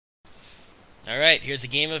Alright, here's a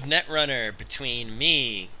game of Netrunner between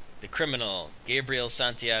me, the criminal, Gabriel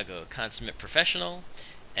Santiago, consummate professional,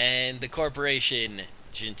 and the corporation,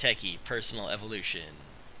 Jinteki Personal Evolution.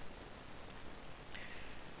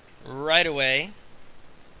 Right away,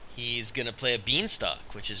 he's going to play a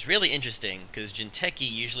beanstalk, which is really interesting because Jinteki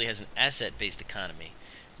usually has an asset-based economy,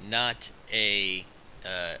 not a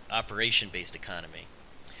operation-based economy.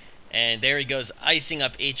 And there he goes, icing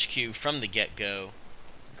up HQ from the get-go.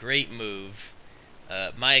 Great move.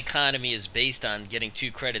 My economy is based on getting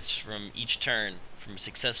 2 credits from each turn from a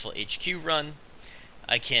successful HQ run.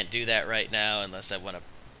 I can't do that right now unless I want to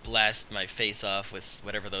blast my face off with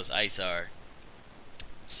whatever those ice are.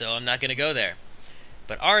 So I'm not going to go there.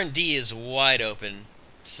 But R&D is wide open,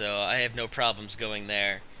 so I have no problems going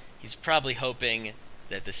there. He's probably hoping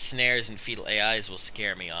that the snares and fetal AIs will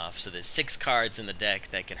scare me off. So there's 6 cards in the deck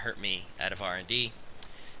that can hurt me out of R&D.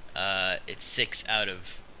 It's 6 out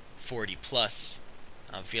of 40 plus.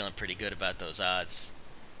 I'm feeling pretty good about those odds.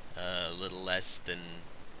 A little less than,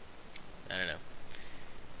 I don't know,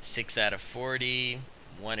 6 out of 40,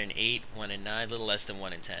 1 in 8, 1 in 9, a little less than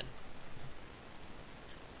 1 in 10.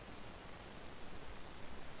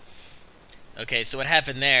 Okay, so what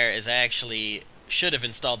happened there is I actually should have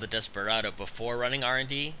installed the Desperado before running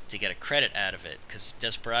R&D to get a credit out of it, because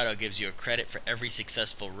Desperado gives you a credit for every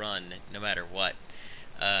successful run, no matter what.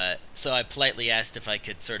 So I politely asked if I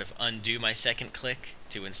could sort of undo my second click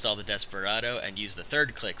to install the Desperado and use the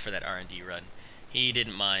third click for that R&D run. He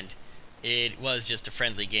didn't mind. It was just a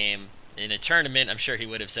friendly game. In a tournament, I'm sure he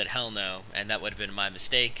would have said hell no, and that would have been my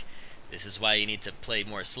mistake. This is why you need to play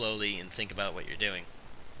more slowly and think about what you're doing.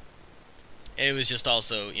 It was just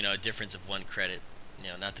also, a difference of 1 credit.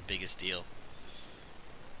 Not the biggest deal.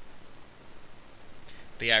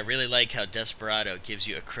 But yeah, I really like how Desperado gives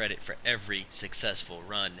you a credit for every successful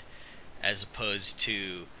run, as opposed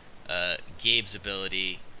to Gabe's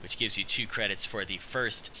ability, which gives you 2 credits for the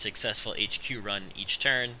first successful HQ run each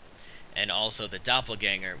turn, and also the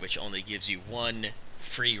Doppelganger, which only gives you 1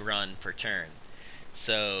 free run per turn.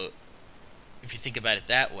 So if you think about it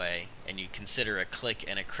that way, and you consider a click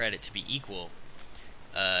and a credit to be equal,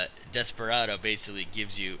 Desperado basically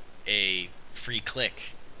gives you a free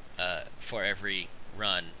click for every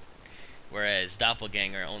run, whereas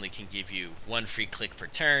Doppelganger only can give you 1 free click per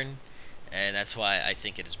turn, and that's why I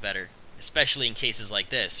think it is better, especially in cases like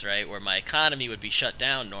this, right, where my economy would be shut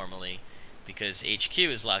down normally because HQ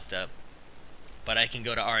is locked up, but I can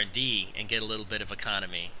go to R&D and get a little bit of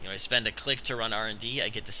economy. I spend a click to run R&D, I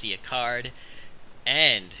get to see a card,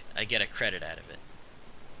 and I get a credit out of it.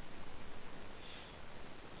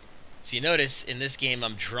 So you notice in this game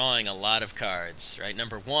I'm drawing a lot of cards, right?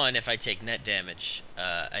 Number 1, if I take net damage,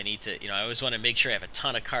 I need to, I always want to make sure I have a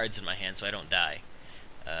ton of cards in my hand so I don't die.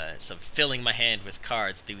 So I'm filling my hand with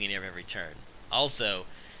cards at the beginning of every turn. Also,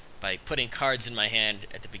 by putting cards in my hand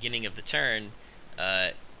at the beginning of the turn,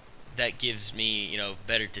 that gives me,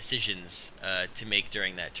 better decisions to make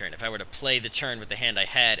during that turn. If I were to play the turn with the hand I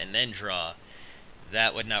had and then draw,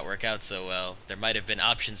 that would not work out so well. There might have been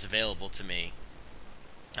options available to me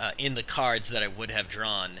in the cards that I would have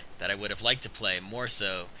drawn that I would have liked to play more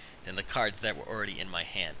so than the cards that were already in my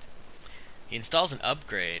hand. He installs an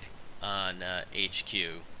upgrade on HQ,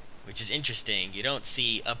 which is interesting. You don't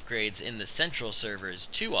see upgrades in the central servers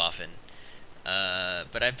too often,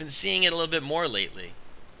 but I've been seeing it a little bit more lately.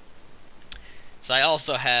 So I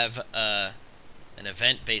also have an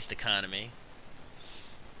event-based economy,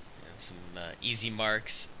 some easy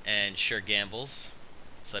marks and sure gambles.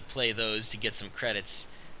 So I play those to get some credits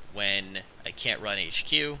when I can't run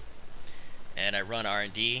HQ, and I run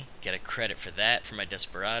R&D, get a credit for that for my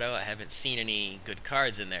Desperado. I haven't seen any good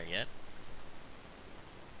cards in there yet.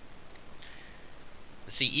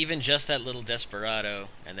 But see, even just that little Desperado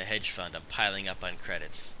and the hedge fund, I'm piling up on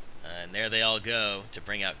credits. And there they all go to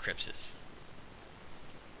bring out Cripsis.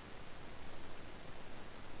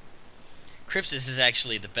 Cripsis is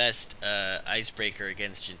actually the best icebreaker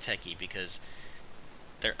against Jinteki because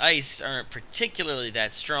their ice aren't particularly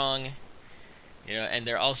that strong, and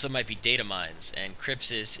there also might be data mines, and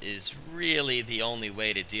Cripsis is really the only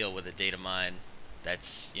way to deal with a data mine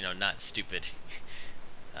that's, not stupid.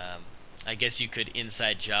 I guess you could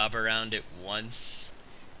inside job around it once.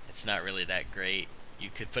 It's not really that great.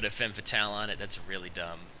 You could put a femme fatale on it. That's really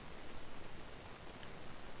dumb.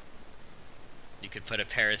 You could put a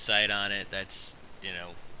parasite on it. That's,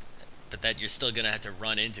 but that you're still gonna have to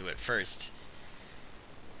run into it first.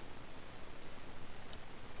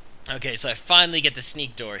 Okay, so I finally get the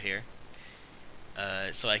sneak door here.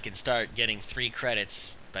 So I can start getting 3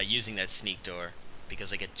 credits by using that sneak door,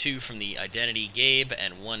 because I get 2 from the Identity Gabe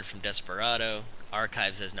and 1 from Desperado.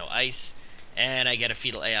 Archives has no ice, and I get a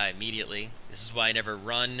fetal AI immediately. This is why I never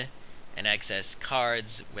run and access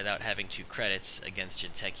cards without having 2 credits against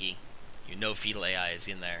Jinteki. You know fetal AI is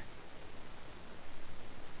in there.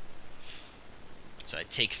 So I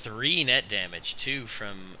take 3 net damage, 2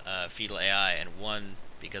 from fetal AI and 1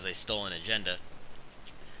 because I stole an agenda.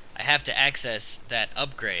 I have to access that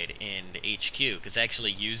upgrade in HQ, because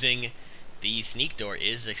actually using the sneak door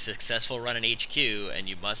is a successful run in HQ, and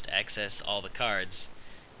you must access all the cards.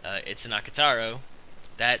 It's an Akataro.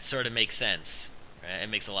 That sort of makes sense. Right? It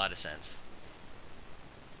makes a lot of sense.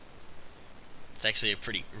 It's actually a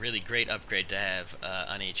really great upgrade to have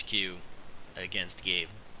on HQ against Gabe.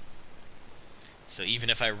 So even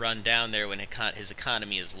if I run down there when his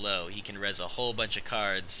economy is low, he can res a whole bunch of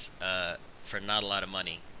cards for not a lot of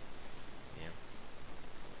money. Yeah.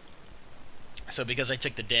 So because I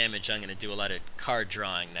took the damage, I'm going to do a lot of card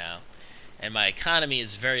drawing now. And my economy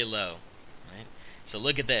is very low. Right? So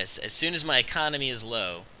look at this. As soon as my economy is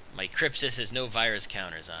low, my Crypsis has no virus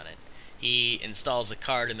counters on it. He installs a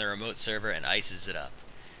card in the remote server and ices it up.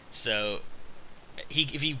 So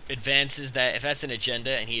if he advances that, if that's an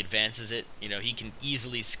agenda and he advances it, you know, he can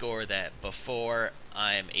easily score that before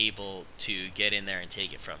I'm able to get in there and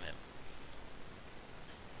take it from him.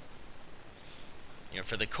 You know,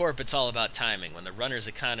 for the corp, it's all about timing. When the runner's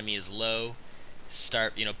economy is low,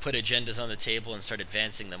 put agendas on the table and start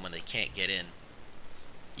advancing them when they can't get in.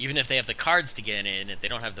 Even if they have the cards to get in, if they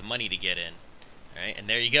don't have the money to get in. Right? And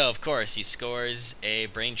there you go, of course, he scores a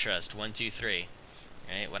Brain Trust, 1, 2, 3.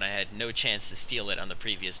 Right? When I had no chance to steal it on the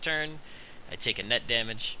previous turn, I take a net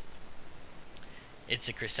damage. It's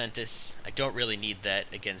a Crescentis. I don't really need that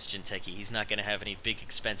against Jinteki. He's not going to have any big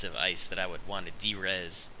expensive ice that I would want to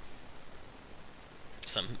de-res.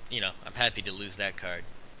 So I'm happy to lose that card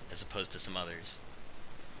as opposed to some others.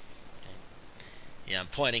 Okay. Yeah, I'm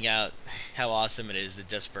pointing out how awesome it is that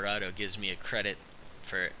Desperado gives me a credit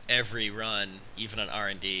for every run, even on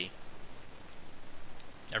R&D.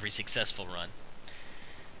 Every successful run.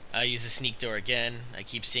 I use a sneak door again. I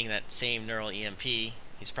keep seeing that same neural EMP.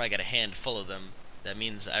 He's probably got a hand full of them. That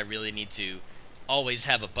means I really need to always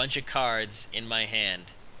have a bunch of cards in my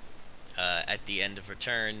hand at the end of a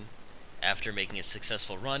turn after making a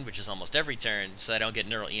successful run, which is almost every turn, so I don't get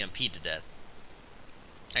neural EMP'd to death.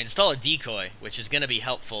 I install a decoy, which is going to be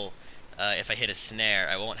helpful if I hit a snare.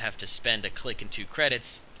 I won't have to spend a click and 2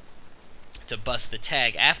 credits to bust the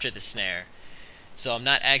tag after the snare. So I'm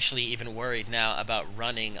not actually even worried now about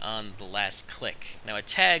running on the last click. Now a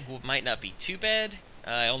tag might not be too bad.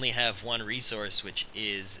 I only have 1 resource, which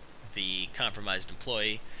is the compromised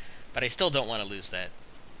employee, but I still don't want to lose that.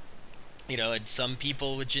 You know, and some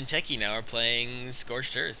people with Jinteki now are playing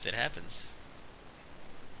Scorched Earth. It happens.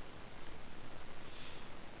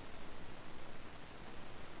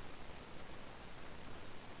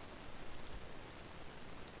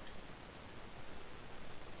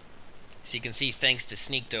 So you can see, thanks to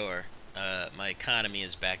Sneak Door, my economy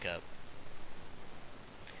is back up.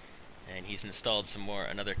 And he's installed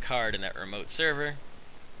another card in that remote server.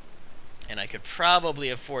 And I could probably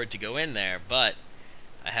afford to go in there, but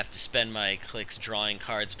I have to spend my clicks drawing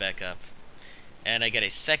cards back up. And I get a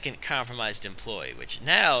second compromised employee, which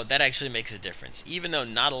now, that actually makes a difference. Even though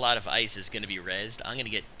not a lot of ice is going to be rezzed, I'm going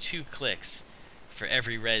to get 2 clicks for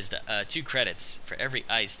every rezzed, 2 credits for every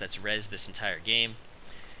ice that's rezzed this entire game.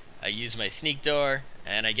 I use my sneak door,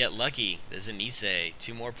 and I get lucky. There's an Issei,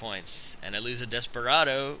 2 more points. And I lose a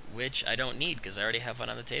Desperado, which I don't need, because I already have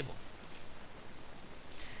one on the table.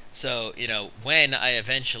 So, you know, when I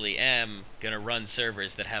eventually am going to run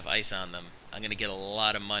servers that have ice on them, I'm going to get a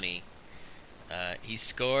lot of money. He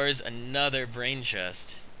scores another Brain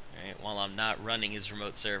Trust, right, while I'm not running his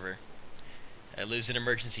remote server. I lose an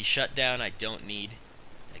emergency shutdown I don't need,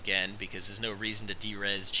 again, because there's no reason to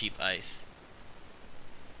de-res cheap ice.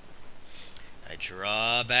 I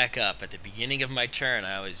draw back up. At the beginning of my turn,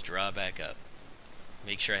 I always draw back up.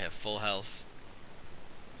 Make sure I have full health.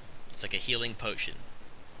 It's like a healing potion.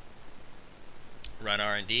 Run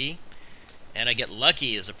R&D, and I get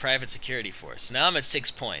lucky as a private security force. Now I'm at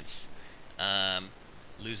 6 points.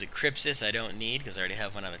 Lose a Crypsis I don't need because I already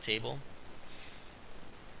have one on the table.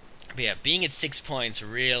 But yeah, being at 6 points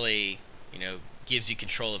really, you know, gives you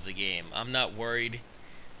control of the game. I'm not worried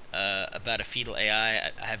about a fetal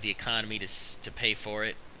AI. I have the economy to pay for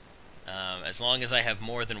it. As long as I have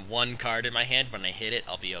more than 1 card in my hand when I hit it,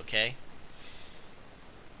 I'll be okay.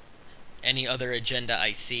 Any other agenda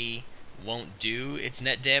I see won't do its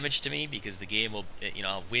net damage to me because the game will, you know,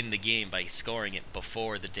 I'll win the game by scoring it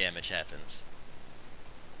before the damage happens.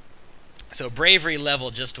 So bravery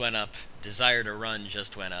level just went up, desire to run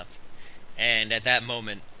just went up, and at that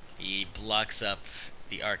moment he blocks up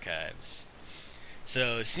the archives.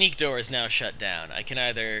 So Sneak Door is now shut down. I can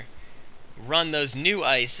either run those new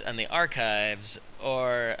ice on the archives,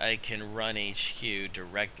 or I can run HQ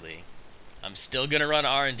directly. I'm still going to run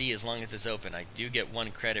R&D as long as it's open. I do get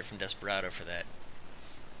 1 credit from Desperado for that.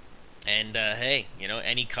 And hey, you know,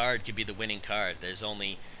 any card could be the winning card. There's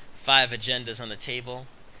only 5 agendas on the table.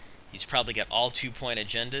 He's probably got all 2-point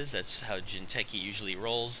agendas. That's how Jinteki usually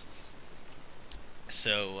rolls.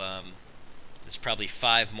 So there's probably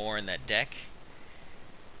 5 more in that deck.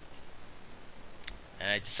 And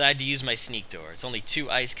I decide to use my Sneak Door. It's only 2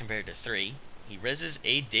 ice compared to 3. He reses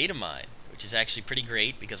a Data Mine, which is actually pretty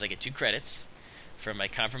great because I get 2 credits from my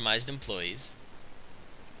compromised employees.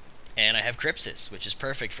 And I have Crypsis, which is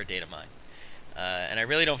perfect for Data Mine. And I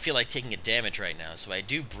really don't feel like taking a damage right now, so I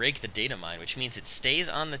do break the Data Mine, which means it stays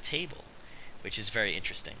on the table, which is very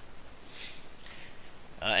interesting.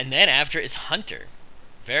 And then after is Hunter.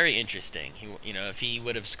 Very interesting. You know, if he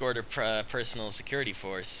would have scored a personal security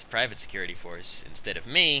force, private security force, instead of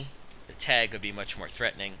me, the tag would be much more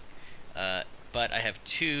threatening. But I have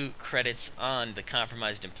 2 credits on the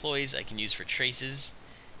compromised employees I can use for traces.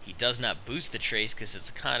 He does not boost the trace because its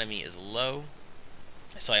economy is low.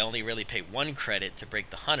 So I only really pay 1 credit to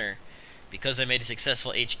break the Hunter. Because I made a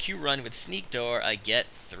successful HQ run with Sneak Door, I get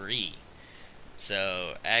 3.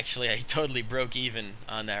 So actually I totally broke even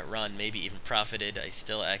on that run, maybe even profited. I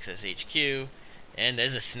still access HQ. And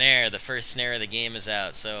there's a snare. The first snare of the game is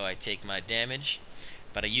out, so I take my damage.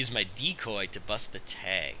 But I use my decoy to bust the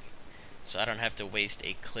tag. So I don't have to waste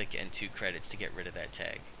a click and 2 credits to get rid of that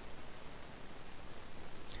tag.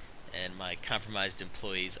 And my compromised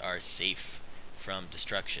employees are safe from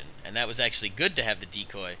destruction. And that was actually good to have the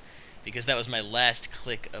decoy, because that was my last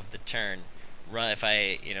click of the turn. If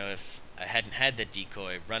I hadn't had that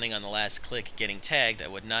decoy, running on the last click, getting tagged, I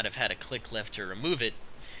would not have had a click left to remove it.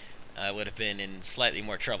 I would have been in slightly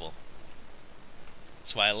more trouble.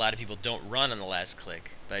 That's why a lot of people don't run on the last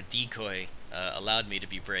click, but decoy allowed me to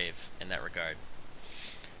be brave in that regard.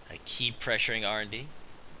 I keep pressuring R&D.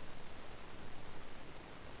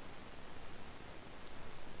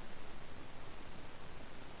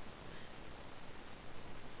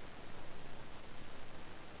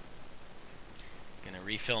 Gonna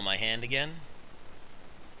refill my hand again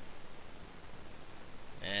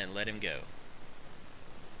and let him go.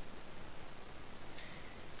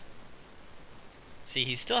 See,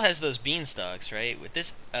 he still has those beanstalks, right? With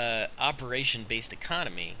this operation-based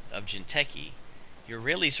economy of Jinteki, you're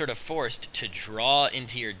really sort of forced to draw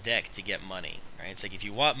into your deck to get money, right? It's like if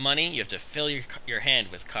you want money, you have to fill your hand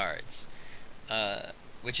with cards,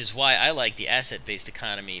 which is why I like the asset-based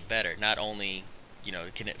economy better. Not only, you know,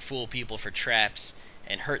 can it fool people for traps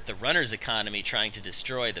and hurt the runner's economy trying to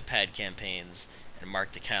destroy the pad campaigns and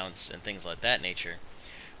marked accounts and things like that nature,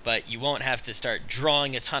 but you won't have to start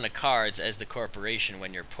drawing a ton of cards as the corporation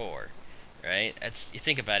when you're poor, right? You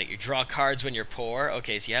think about it, you draw cards when you're poor,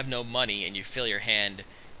 okay, so you have no money and you fill your hand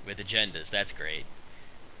with agendas. That's great.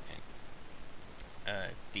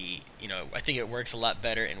 I think it works a lot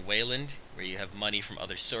better in Wayland, where you have money from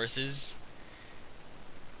other sources.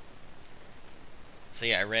 So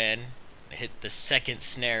yeah, I hit the second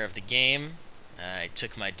snare of the game. I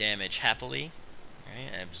took my damage happily,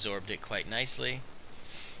 right? I absorbed it quite nicely.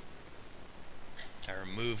 I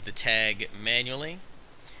remove the tag manually,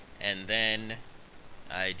 and then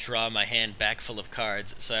I draw my hand back full of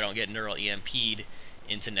cards so I don't get neural EMP'd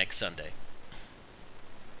into next Sunday.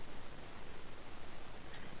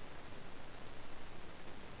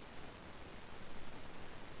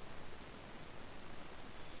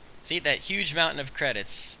 See, that huge mountain of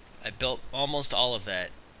credits, I built almost all of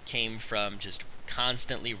that, came from just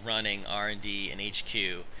constantly running R&D and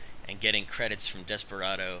HQ and getting credits from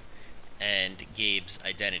Desperado and Gabe's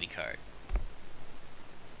identity card.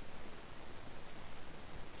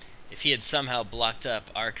 If he had somehow blocked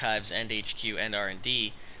up archives and HQ and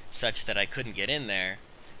R&D such that I couldn't get in there,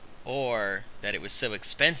 or that it was so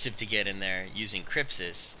expensive to get in there using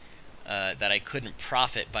Crypsis that I couldn't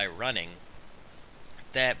profit by running,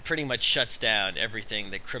 that pretty much shuts down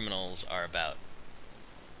everything that criminals are about.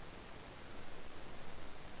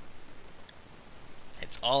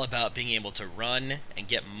 It's all about being able to run and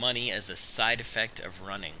get money as a side effect of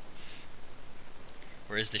running.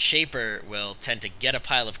 Whereas the Shaper will tend to get a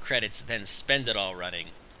pile of credits, then spend it all running,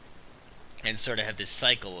 and sort of have this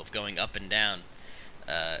cycle of going up and down.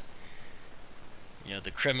 The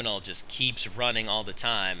criminal just keeps running all the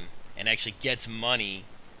time and actually gets money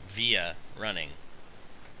via running.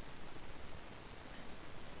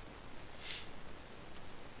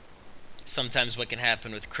 Sometimes what can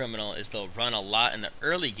happen with criminal is they'll run a lot in the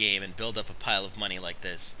early game and build up a pile of money like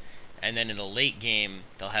this, and then in the late game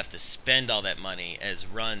they'll have to spend all that money as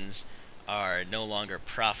runs are no longer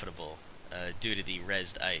profitable due to the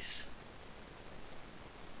rezzed ice.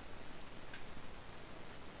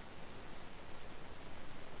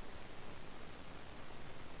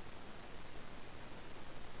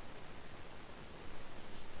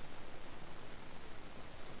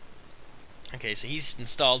 Okay, so he's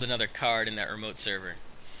installed another card in that remote server.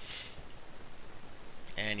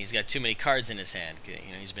 And he's got too many cards in his hand. You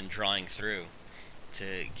know, he's been drawing through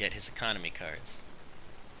to get his economy cards.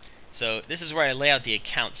 So this is where I lay out the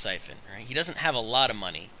account siphon, right? He doesn't have a lot of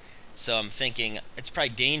money. So I'm thinking it's probably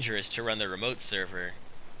dangerous to run the remote server.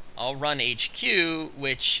 I'll run HQ,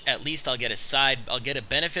 which at least I'll get a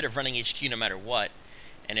benefit of running HQ no matter what.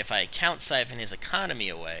 And if I account siphon his economy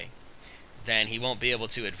away, then he won't be able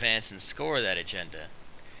to advance and score that agenda.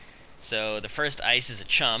 So the first ice is a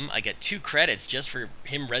chum. I get 2 credits just for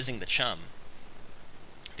him rezzing the chum.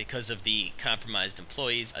 Because of the compromised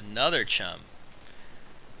employees, another chum.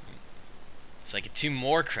 So I get 2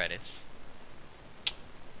 more credits.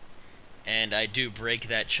 And I do break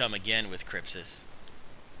that chum again with Crypsis.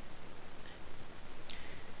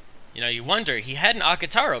 You know, you wonder, he had an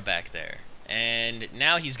Akataro back there. And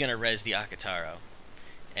now he's going to rezz the Akataro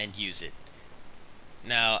and use it.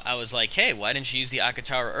 Now, I was like, hey, why didn't you use the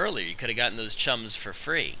Akataro earlier? You could have gotten those chums for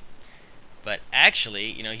free. But actually,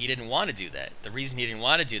 you know, he didn't want to do that. The reason he didn't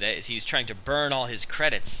want to do that is he was trying to burn all his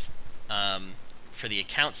credits for the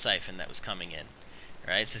account siphon that was coming in.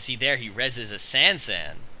 Right? So see there, he rezzes a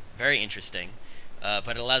Sansan. Very interesting.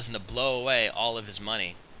 But it allows him to blow away all of his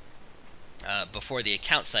money before the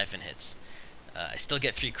account siphon hits. I still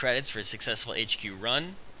get 3 credits for a successful HQ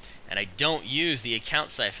run. And I don't use the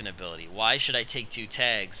account siphon ability. Why should I take 2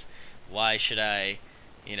 tags? Why should I,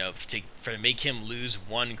 you know, for make him lose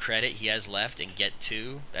 1 credit he has left and get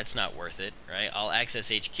 2? That's not worth it, right? I'll access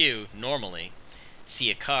HQ normally, see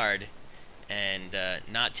a card, and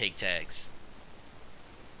not take tags.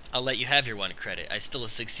 I'll let you have your 1 credit. I still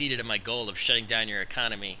have succeeded in my goal of shutting down your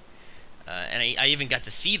economy. And I even got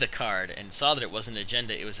to see the card and saw that it wasn't an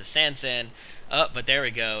agenda. It was a Sansan. Oh, but there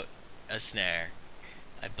we go, a snare.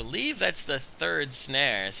 I believe that's the 3rd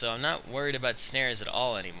snare, so I'm not worried about snares at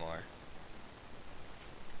all anymore.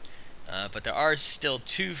 But there are still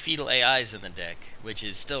 2 fetal AIs in the deck, which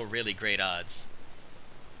is still really great odds.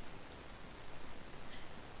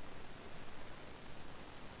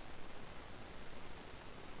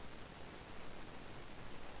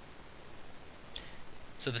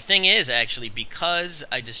 So the thing is, actually, because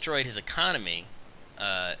I destroyed his economy,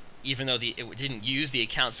 even though it didn't use the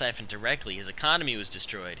account siphon directly, his economy was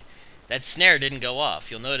destroyed. That snare didn't go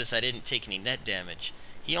off. You'll notice I didn't take any net damage.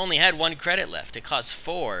 He only had 1 credit left. It cost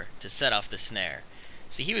 4 to set off the snare.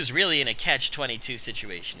 See, he was really in a catch-22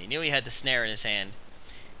 situation. He knew he had the snare in his hand.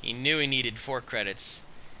 He knew he needed 4 credits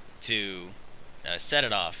to set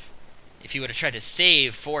it off. If he would have tried to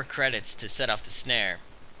save 4 credits to set off the snare,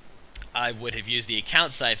 I would have used the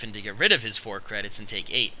account siphon to get rid of his 4 credits and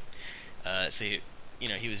take 8. So you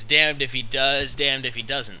know, he was damned if he does, damned if he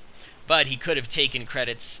doesn't. But he could have taken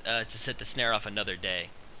credits to set the snare off another day.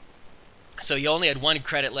 So he only had 1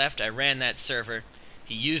 credit left. I ran that server.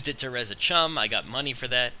 He used it to res a chum. I got money for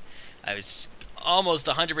that. I was almost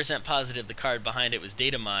 100% positive the card behind it was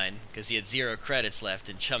Data Mine, because he had 0 credits left,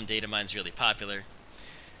 and chum Data Mine's really popular.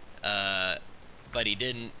 But he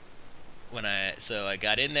didn't. So I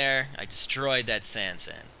got in there. I destroyed that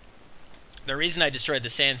Sansan. The reason I destroyed the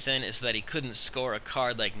Sansan is so that he couldn't score a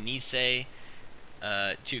card like Nisei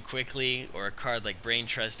too quickly, or a card like Brain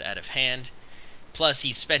Trust out of hand. Plus,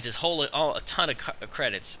 he spent his a ton of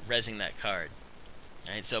credits rezzing that card.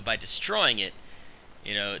 Right? So by destroying it,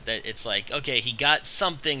 you know, that it's like, okay, he got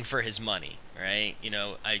something for his money, right? You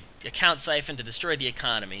know, I account siphon to destroy the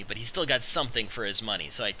economy, but he still got something for his money.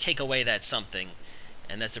 So I take away that something,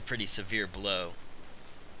 and that's a pretty severe blow.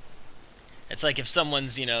 It's like if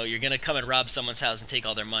someone's, you know, you're going to come and rob someone's house and take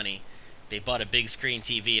all their money. They bought a big screen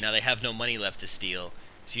TV, now they have no money left to steal,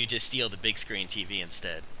 so you just steal the big screen TV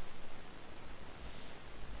instead.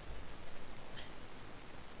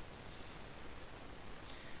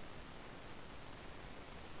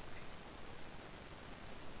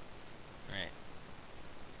 Right.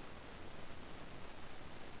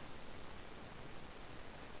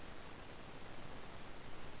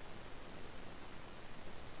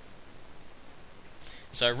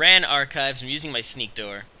 So I ran archives. I'm using my sneak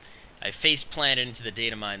door. I face planted into the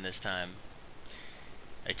data mine this time.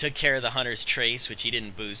 I took care of the hunter's trace, which he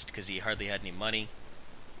didn't boost because he hardly had any money.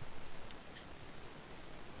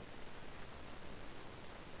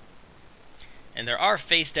 And there are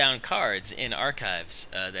face-down cards in archives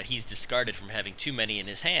that he's discarded from having too many in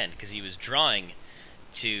his hand because he was drawing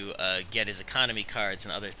to get his economy cards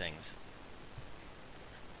and other things.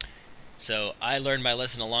 So I learned my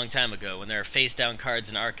lesson a long time ago. When there are face-down cards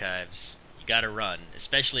in archives, you gotta run,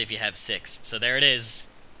 especially if you have 6. So there it is.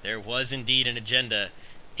 There was indeed an agenda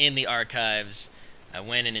in the archives. I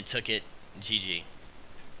went in and took it. GG.